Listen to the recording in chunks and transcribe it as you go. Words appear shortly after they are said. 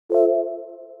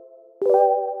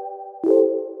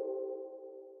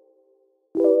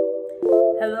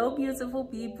Hello beautiful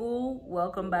people,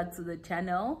 welcome back to the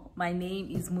channel. My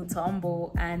name is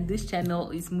Mutombo and this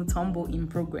channel is Mutombo in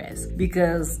progress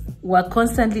because we're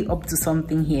constantly up to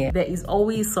something here. There is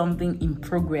always something in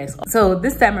progress. So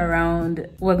this time around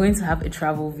we're going to have a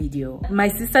travel video. My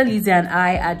sister Lizzy and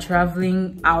I are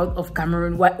traveling out of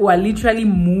Cameroon. We're literally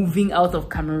moving out of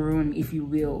Cameroon, if you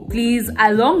will. Please,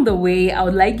 along the way I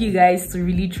would like you guys to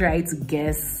really try to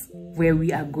guess where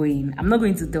we are going. I'm not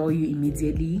going to tell you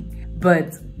immediately,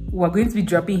 but we're going to be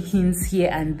dropping hints here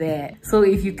and there. So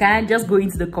if you can, just go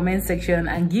into the comment section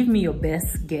and give me your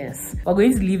best guess. We're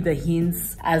going to leave the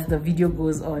hints as the video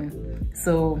goes on.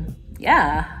 So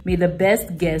yeah, may the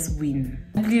best guess win.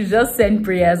 Please just send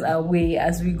prayers our way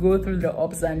as we go through the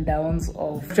ups and downs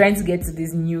of trying to get to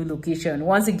this new location.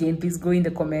 Once again, please go in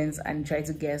the comments and try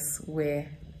to guess where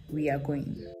we are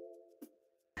going.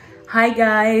 Hi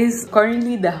guys,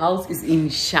 currently the house is in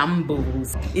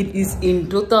shambles. It is in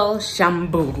total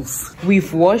shambles.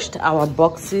 We've washed our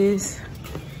boxes,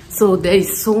 so there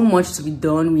is so much to be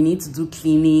done. We need to do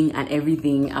cleaning and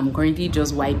everything. I'm currently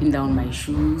just wiping down my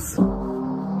shoes.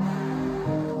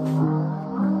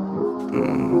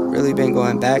 Really been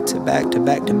going back to back to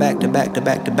back to back to back to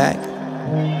back to back,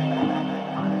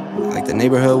 like the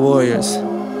neighborhood warriors.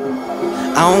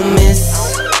 I don't miss.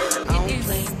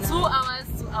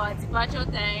 Departure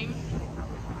time.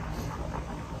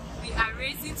 We are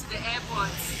racing to the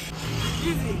airport.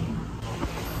 Easy.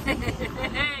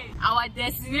 Our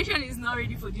destination is not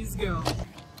ready for this girl.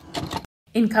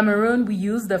 In Cameroon, we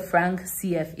use the franc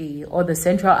CFA or the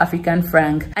Central African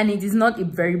franc, and it is not a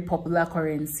very popular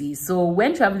currency. So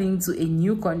when traveling to a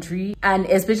new country, and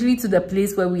especially to the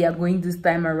place where we are going this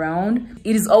time around,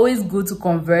 it is always good to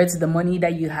convert the money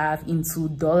that you have into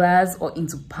dollars or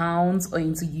into pounds or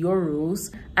into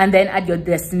euros. And then at your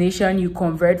destination, you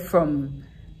convert from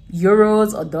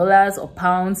euros or dollars or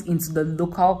pounds into the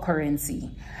local currency.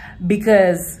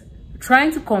 Because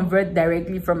trying to convert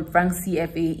directly from franc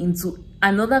CFA into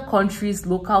another country's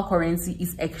local currency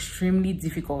is extremely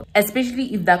difficult,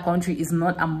 especially if that country is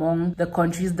not among the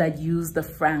countries that use the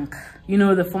franc. You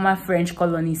know, the former French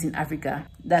colonies in Africa.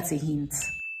 That's a hint.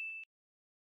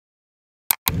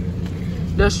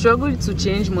 The struggle to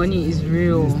change money is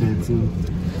real.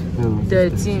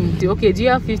 13. Okay, do you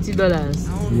have $50?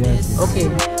 Yes. Okay.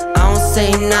 I don't say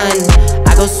none,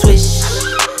 I go swish.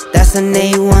 That's an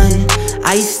A1.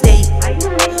 I stay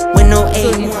with no A1. So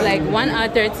it's like 1 hour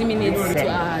 30 minutes to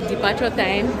our departure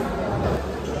time.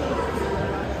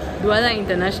 Douala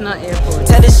International Airport.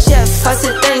 Tell the chef, I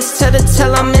said thanks.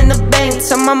 Tell I'm in the bank.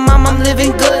 Tell my mom I'm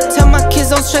living good. Tell my kids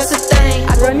don't stress a thing.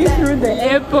 Running through the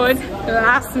airport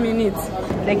last minute.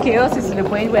 The chaos is to the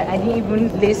point where I didn't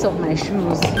even lace up my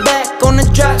shoes. Back on the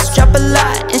drops, drop a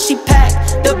lot, and she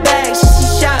packed the bags. She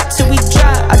shot till we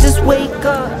drop. I just wake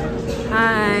up.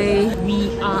 Hi,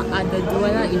 we are at the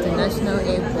Douala International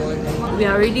Airport. We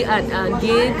are already at our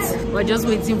gate. We're just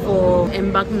waiting for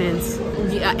embarkment.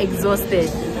 We are exhausted.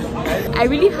 I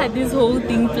really had this whole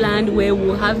thing planned where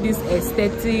we'll have this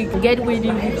aesthetic, get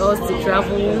ready with us to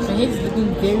travel. My head is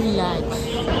looking very large.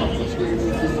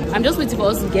 I'm just waiting for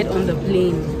us to get on the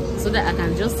plane so that I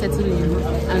can just settle in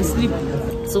and sleep.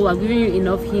 So we're giving you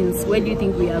enough hints. Where do you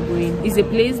think we are going? It's a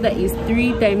place that is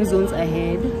 3 time zones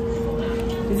ahead.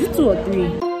 Is it 2 or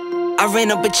 3? I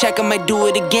ran up a check, I might do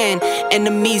it again.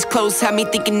 Enemies close, had me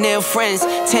thinking they're friends.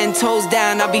 10 toes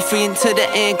down, I'll be free until the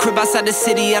end. Crib outside the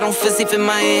city, I don't feel safe in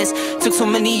my hands. Took so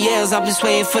many years, I'm just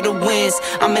waiting for the wins.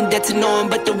 I'm in debt to no one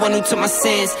but the one who took my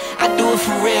sins. I do it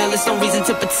for real, there's no reason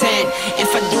to pretend.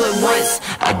 If I do it once,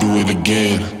 I do it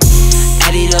again.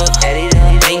 Add it up,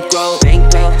 bankroll,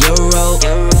 euro,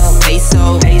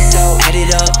 peso, add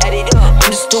it up. I'm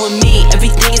just doing me,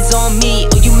 everything is on me.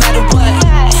 Oh, you matter what?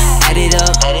 Add it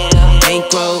up,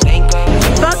 bankroll.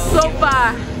 Back so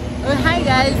far. Oh, hi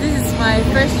guys, this is my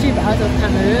first trip out of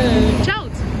Cameroon.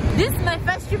 Shout! This is my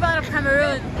first trip out of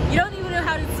Cameroon. You don't even know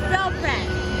how to spell that.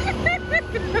 You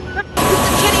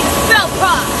can't even spell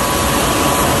pop.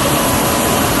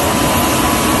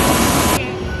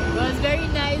 It was very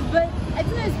nice, but I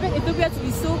didn't expect Ethiopia to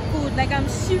be so cold. Like I'm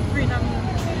shivering. The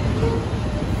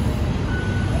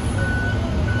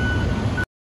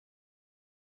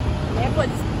airport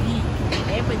is big. The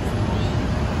airport is big.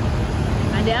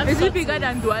 And they have is it bigger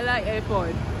than Douala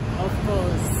Airport? Of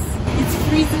course. It's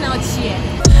freezing out here.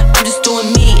 I'm just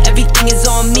doing me, everything is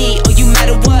on me. Oh, you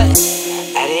matter what?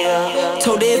 Add it up.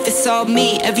 Told her if it's all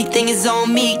me, everything is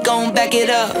on me. Gon' back it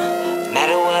up.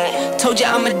 Matter what? Told you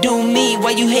I'ma do me.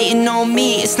 Why you hating on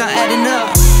me? It's not adding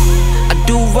up. I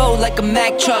do roll like a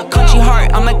Mack truck. Country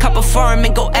heart, I might cop a farm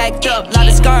and go act up. Lot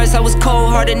of scars, I was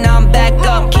cold-hearted, now I'm back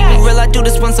up. Keep it real, I do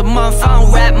this once a month, I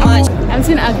don't rap much. I'm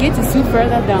saying I'll get to see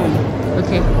further down.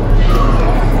 Okay.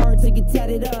 Hard to get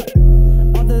tatted up.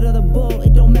 All that other bull,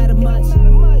 it don't matter much.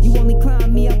 You only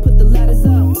climb me, I put the ladders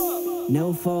up.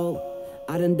 No fault,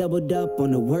 I done doubled up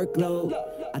on the workload.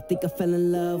 I think I fell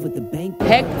in love with the bank.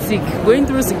 Hectic. Going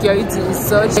through security is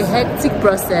such a hectic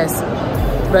process.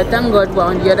 But thank God we're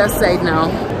on the other side now.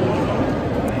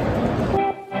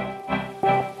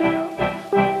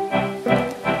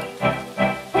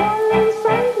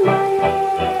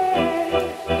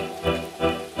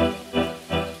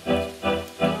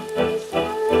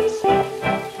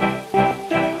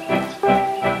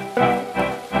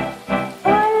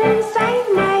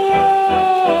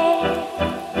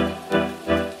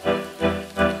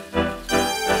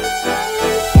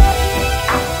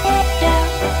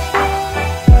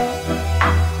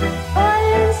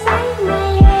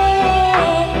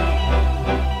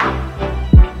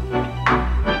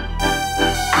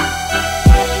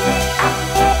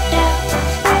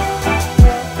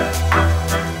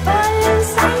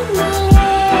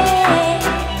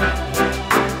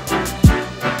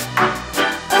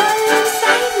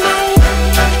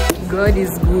 God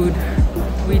is good.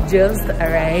 We just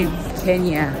arrived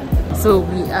Kenya. So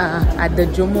we are at the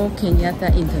Jomo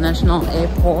Kenyatta International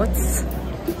Airport,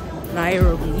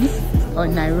 Nairobi. Or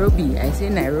Nairobi. I say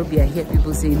Nairobi, I hear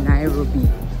people say Nairobi.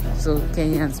 So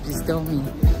Kenyans, please tell me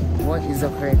what is the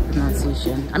correct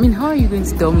pronunciation. I mean, how are you going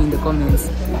to tell me in the comments?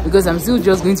 Because I'm still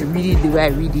just going to read it the way I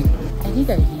read it. I think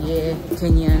I hear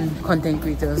Kenyan content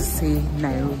creators say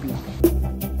Nairobi.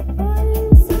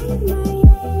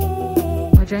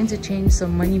 Trying to change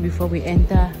some money before we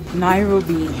enter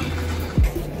Nairobi.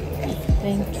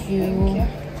 Thank you.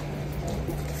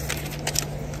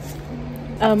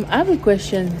 I have a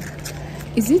question.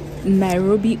 Is it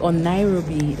Nairobi or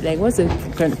Nairobi? Like, what's the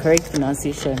correct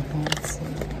pronunciation?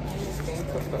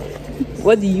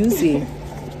 What do you say?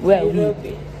 Where are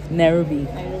we? Nairobi.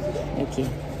 Okay.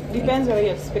 Depends whether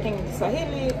you're speaking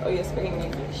Swahili or you're speaking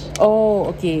English. Oh,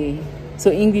 okay. So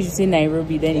English you say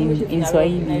Nairobi, then in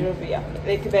Swahili. Nairobi, yeah.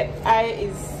 Like the I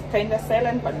is kind of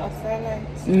silent but not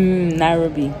silent.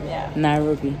 Nairobi. Yeah.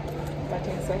 Nairobi. But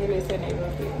in Swahili you say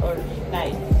Nairobi or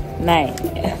Nai. Nai.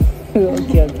 Yeah.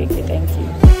 Okay, thank you.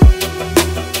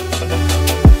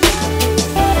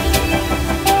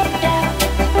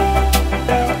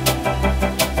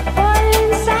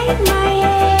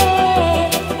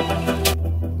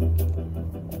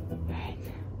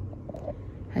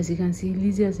 As you can see,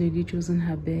 Lizzy has already chosen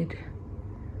her bed.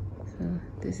 So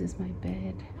this is my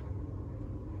bed.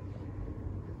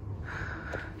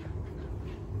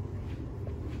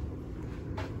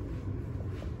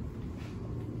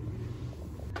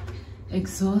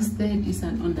 Exhausted is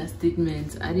an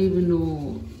understatement. I don't even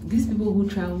know. These people who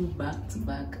travel back to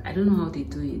back, I don't know how they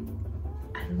do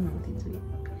it. I don't know how they do it.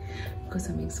 Because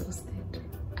I'm exhausted.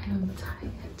 I am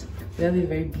tired. We have a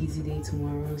very busy day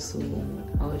tomorrow, so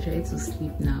I'll try to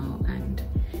sleep now and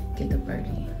get up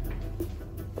early.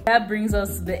 That brings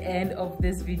us to the end of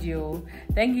this video.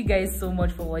 Thank you guys so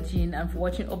much for watching and for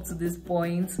watching up to this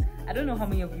point. I don't know how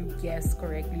many of you guessed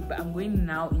correctly, but I'm going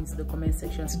now into the comment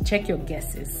section to check your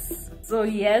guesses. So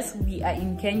yes, we are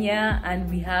in Kenya and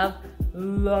we have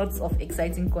lots of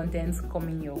exciting content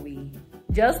coming your way.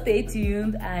 Just stay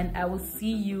tuned and I will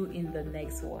see you in the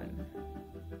next one.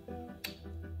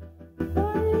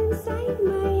 Inside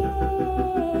my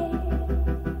head.